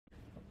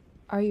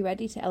Are you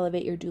ready to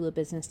elevate your doula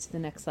business to the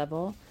next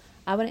level?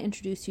 I want to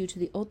introduce you to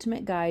the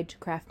ultimate guide to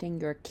crafting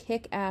your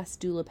kick-ass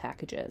doula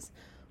packages.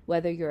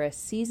 Whether you're a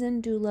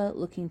seasoned doula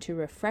looking to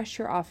refresh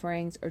your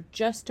offerings or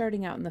just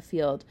starting out in the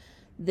field,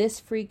 this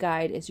free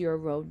guide is your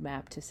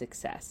roadmap to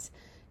success.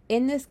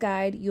 In this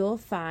guide, you'll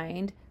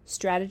find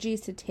strategies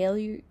to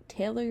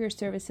tailor your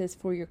services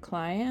for your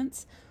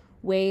clients,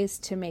 ways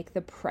to make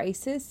the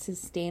prices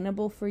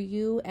sustainable for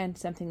you and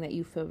something that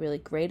you feel really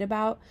great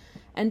about,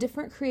 and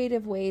different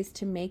creative ways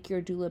to make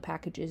your doula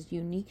packages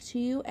unique to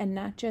you and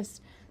not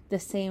just the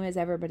same as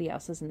everybody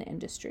else's in the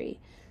industry.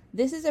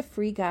 This is a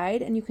free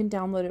guide and you can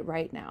download it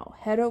right now.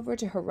 Head over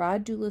to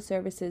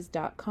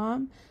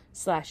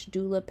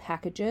haraddoulaservices.com/doula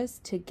packages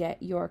to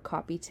get your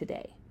copy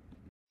today.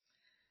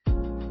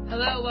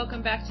 Hello,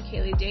 welcome back to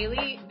Kaylee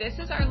Daily. This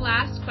is our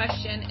last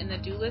question in the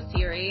doula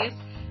series.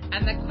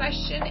 And the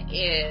question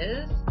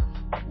is,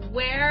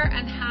 where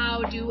and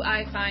how do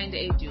I find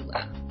a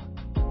doula?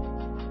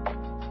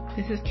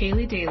 This is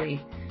Kaylee Daily,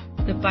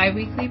 the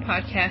bi-weekly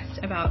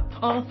podcast about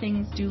all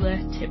things doula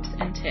tips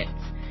and tits,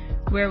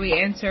 where we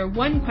answer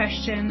one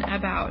question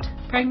about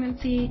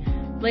pregnancy,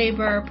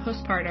 labor,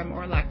 postpartum,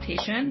 or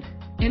lactation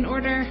in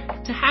order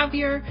to have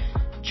your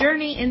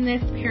journey in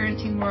this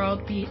parenting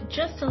world be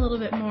just a little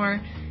bit more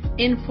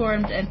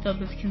informed and filled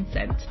with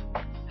consent.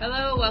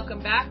 Hello, welcome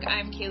back.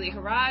 I'm Kaylee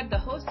Harad, the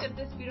host of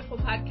this beautiful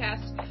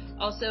podcast,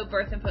 also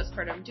birth and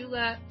postpartum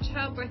doula,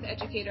 childbirth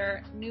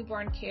educator,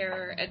 newborn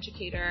care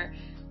educator,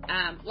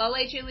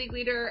 LA League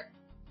leader,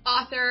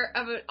 author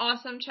of an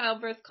awesome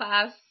childbirth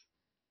class,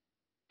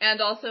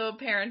 and also a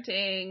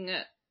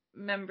parenting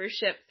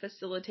membership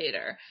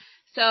facilitator.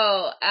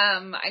 So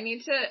I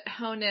need to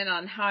hone in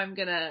on how I'm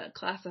going to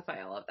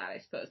classify all of that, I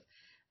suppose.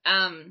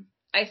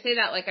 I say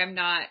that like I'm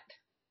not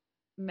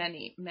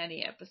many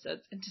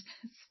episodes into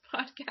this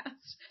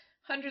podcast.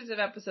 Hundreds of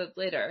episodes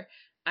later,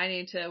 I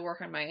need to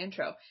work on my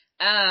intro.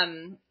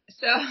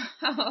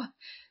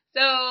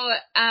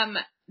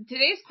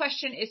 Today's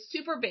question is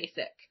super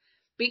basic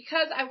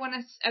because I want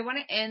to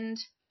end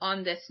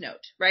on this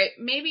note, right?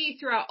 Maybe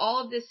throughout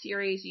all of this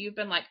series, you've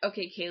been like,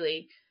 okay,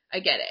 Kaylee,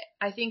 I get it.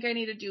 I think I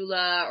need a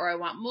doula, or I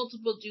want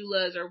multiple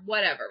doulas, or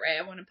whatever, right?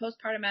 I want a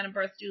postpartum and a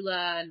birth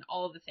doula and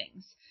all of the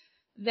things.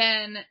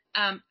 Then,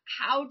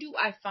 how do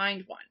I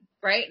find one,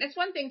 right? And it's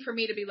one thing for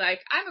me to be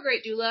like, I'm a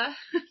great doula,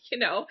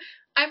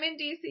 I'm in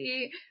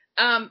DC,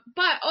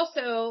 but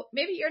also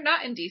maybe you're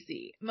not in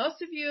DC.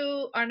 Most of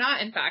you are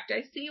not, in fact.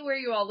 I see where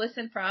you all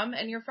listen from,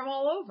 and you're from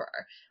all over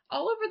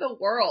the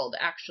world,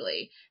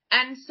 actually.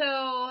 And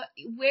so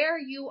where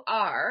you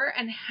are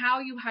and how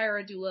you hire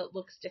a doula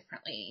looks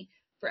differently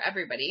for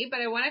everybody, but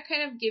I want to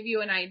kind of give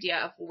you an idea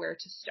of where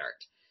to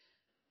start.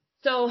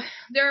 So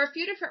there are a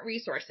few different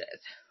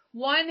resources.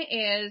 One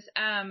is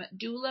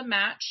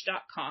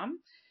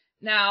doulamatch.com.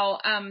 Now,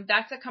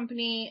 that's a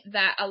company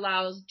that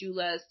allows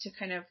doulas to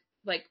kind of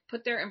like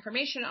put their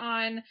information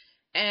on,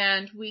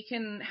 and we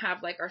can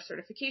have like our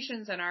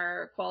certifications and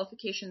our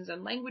qualifications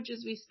and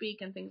languages we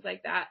speak and things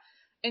like that.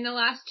 In the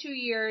last 2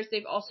 years,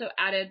 they've also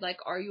added like,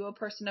 are you a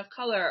person of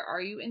color?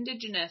 Are you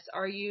indigenous?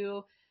 Are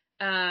you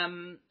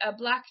a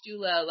black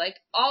doula?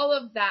 Like all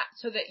of that,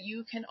 so that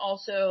you can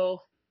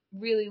also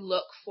really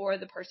look for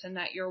the person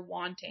that you're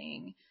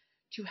wanting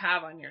to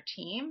have on your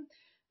team.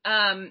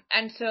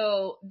 And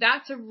so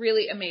that's a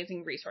really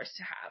amazing resource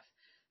to have.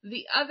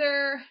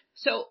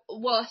 So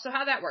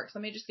how that works,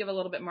 let me just give a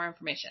little bit more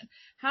information.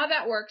 How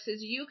that works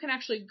is you can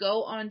actually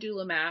go on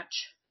Doula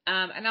Match,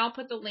 and I'll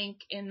put the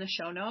link in the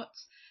show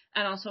notes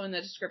and also in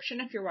the description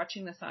if you're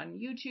watching this on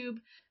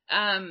YouTube.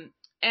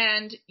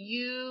 And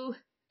you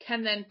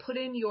can then put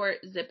in your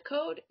zip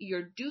code,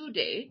 your due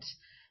date,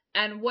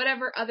 and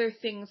whatever other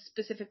things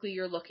specifically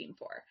you're looking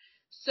for,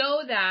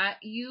 so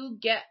that you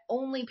get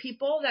only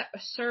people that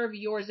serve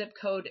your zip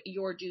code,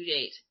 your due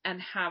date, and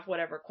have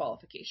whatever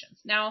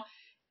qualifications. Now,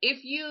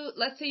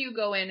 let's say you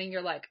go in and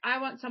you're like, I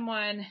want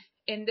someone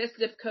in this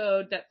zip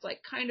code that's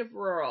like kind of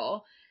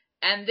rural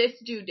and this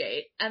due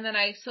date, and then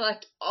I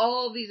select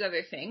all these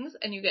other things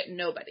and you get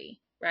nobody,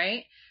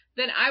 right?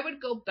 Then I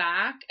would go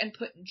back and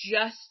put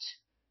just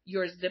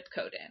your zip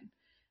code in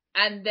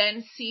and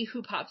then see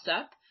who pops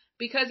up.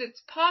 Because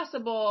it's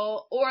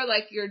possible, or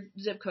like your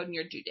zip code and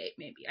your due date,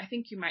 maybe. I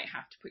think you might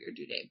have to put your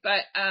due date.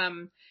 But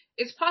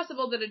it's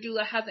possible that a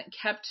doula hasn't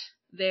kept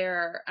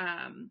their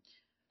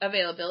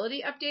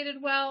availability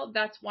updated well.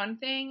 That's one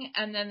thing.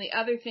 And then the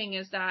other thing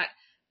is that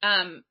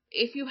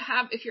if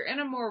you're in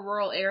a more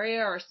rural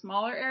area or a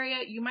smaller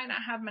area, you might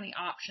not have many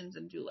options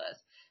in doulas.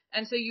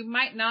 And so you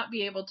might not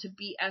be able to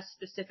be as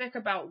specific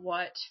about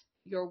what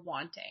you're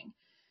wanting.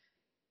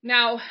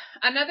 Now,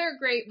 another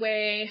great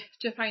way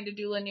to find a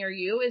doula near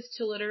you is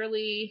to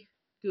literally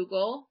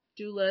Google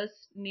doulas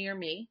near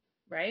me,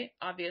 right?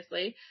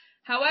 Obviously.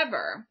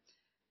 However,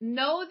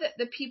 know that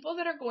the people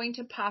that are going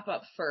to pop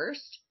up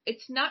first,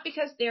 it's not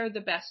because they're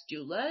the best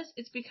doulas.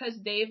 It's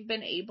because they've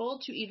been able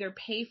to either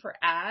pay for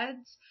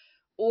ads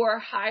or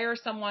hire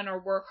someone or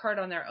work hard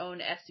on their own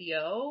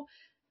SEO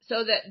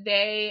so that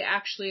they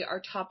actually are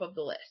top of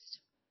the list.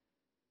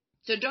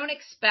 So don't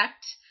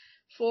expect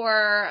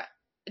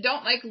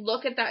don't like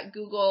look at that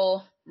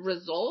Google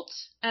result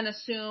and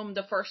assume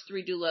the first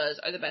 3 doulas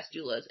are the best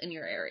doulas in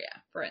your area,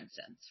 for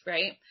instance,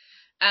 right?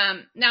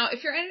 Now,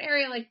 if you're in an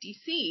area like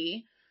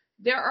DC,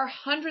 there are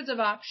hundreds of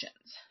options.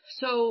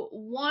 So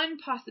one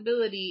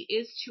possibility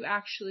is to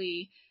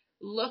actually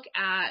look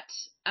at,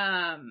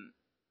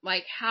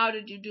 like how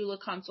to do doula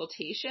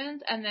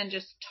consultations and then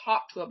just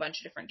talk to a bunch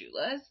of different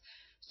doulas.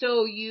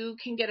 So you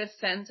can get a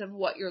sense of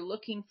what you're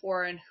looking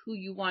for and who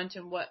you want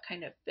and what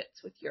kind of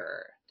fits with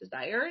your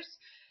desires.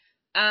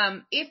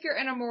 If you're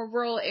in a more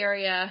rural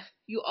area,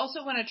 you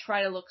also want to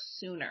try to look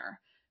sooner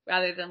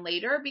rather than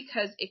later,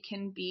 because it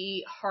can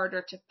be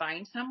harder to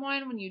find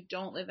someone when you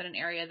don't live in an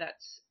area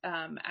that's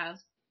as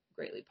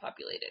greatly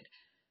populated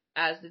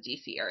as the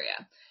DC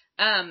area.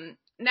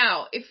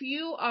 Now, if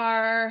you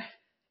are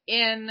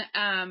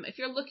if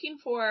you're looking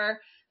for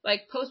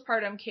like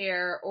postpartum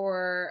care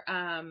or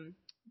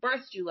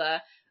birth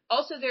doula,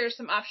 also there are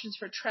some options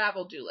for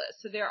travel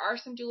doulas. So there are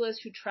some doulas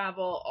who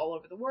travel all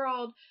over the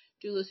world,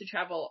 doulas who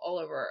travel all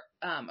over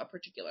a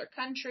particular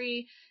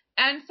country,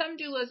 and some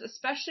doulas,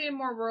 especially in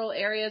more rural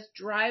areas,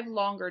 drive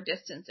longer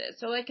distances.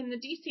 So like in the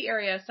DC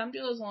area, some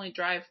doulas only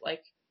drive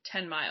like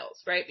 10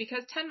 miles, right?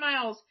 Because 10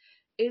 miles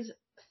is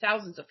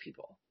thousands of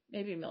people,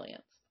 maybe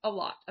millions. A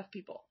lot of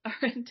people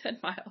are in 10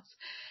 miles,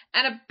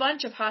 and a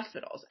bunch of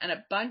hospitals and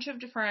a bunch of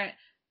different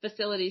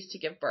facilities to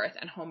give birth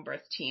and home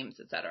birth teams,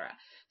 etc.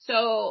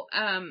 So,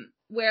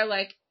 where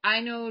like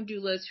I know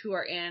doulas who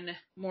are in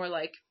more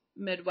like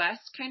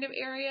Midwest kind of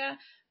area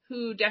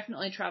who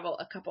definitely travel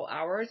a couple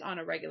hours on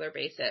a regular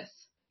basis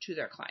to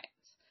their clients.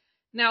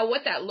 Now,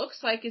 what that looks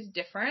like is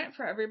different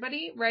for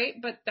everybody, right?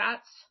 But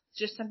that's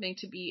just something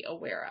to be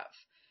aware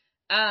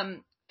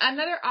of.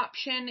 Another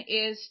option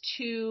is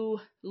to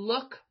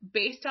look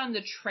based on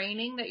the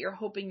training that you're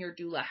hoping your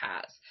doula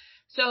has.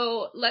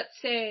 So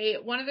let's say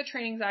one of the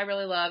trainings I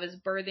really love is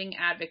birthing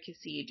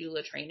advocacy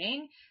doula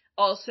training.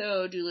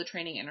 Also, Doula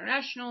Training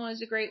International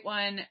is a great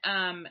one.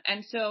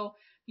 And so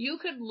you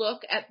could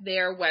look at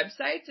their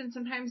websites, and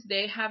sometimes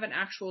they have an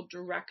actual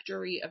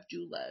directory of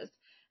doulas.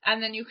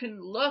 And then you can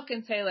look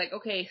and say like,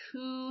 okay,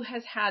 who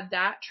has had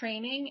that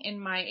training in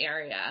my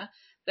area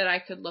that I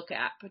could look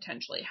at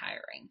potentially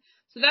hiring?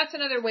 So that's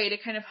another way to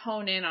kind of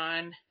hone in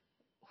on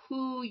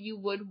who you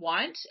would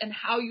want and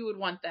how you would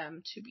want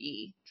them to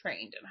be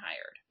trained and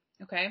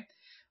hired, okay?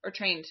 Or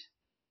trained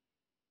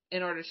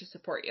in order to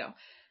support you.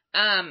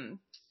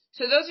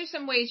 So those are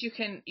some ways you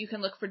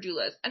can look for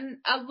doulas. And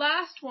a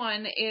last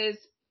one is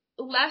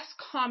less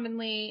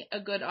commonly a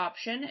good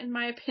option, in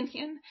my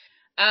opinion.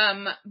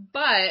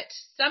 But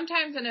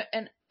sometimes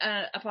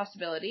a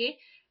possibility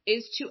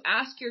is to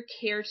ask your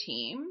care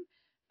team,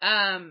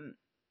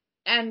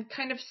 and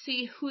kind of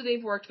see who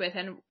they've worked with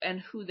and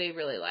who they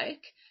really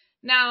like.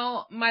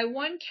 Now, my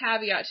one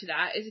caveat to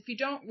that is if you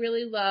don't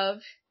really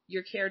love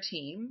your care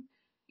team,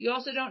 you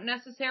also don't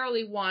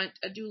necessarily want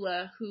a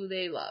doula who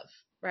they love,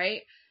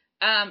 right?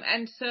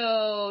 And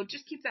so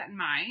just keep that in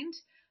mind.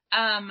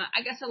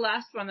 I guess the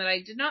last one that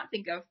I did not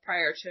think of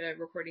prior to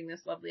recording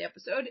this lovely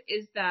episode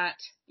is that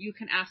you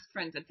can ask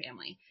friends and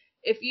family.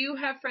 If you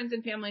have friends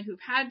and family who've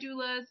had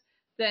doulas,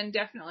 then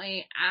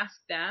definitely ask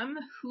them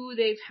who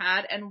they've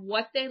had and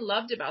what they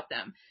loved about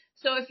them.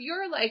 So if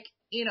you're like,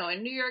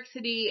 in New York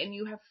City and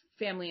you have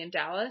family in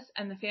Dallas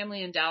and the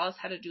family in Dallas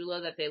had a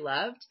doula that they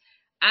loved,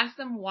 ask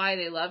them why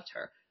they loved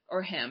her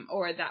or him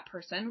or that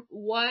person.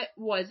 What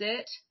was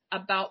it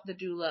about the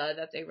doula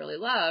that they really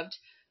loved?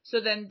 So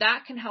then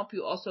that can help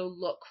you also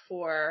look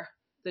for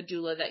the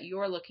doula that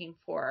you're looking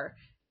for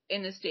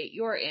in the state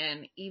you're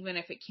in, even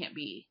if it can't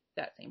be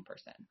that same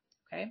person.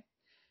 Okay.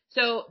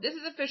 So this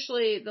is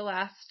officially the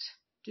last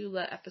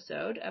doula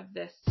episode of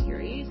this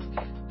series.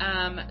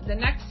 The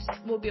next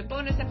will be a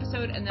bonus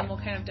episode, and then we'll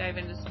kind of dive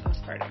into some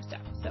postpartum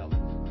stuff. So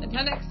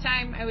until next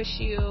time, I wish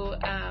you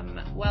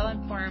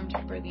well-informed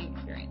birthing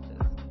experiences.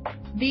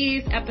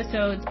 These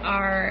episodes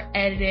are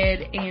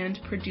edited and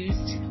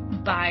produced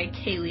by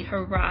Kaylee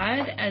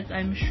Harrod, as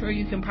I'm sure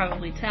you can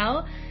probably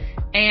tell.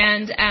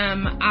 And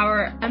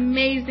our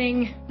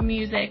amazing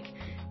music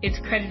is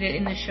credited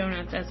in the show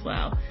notes as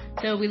well.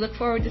 So we look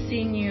forward to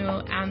seeing you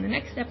on the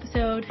next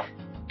episode.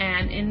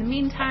 And in the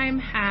meantime,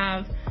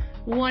 have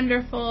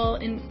wonderful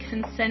and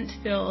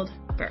consent-filled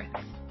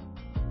births.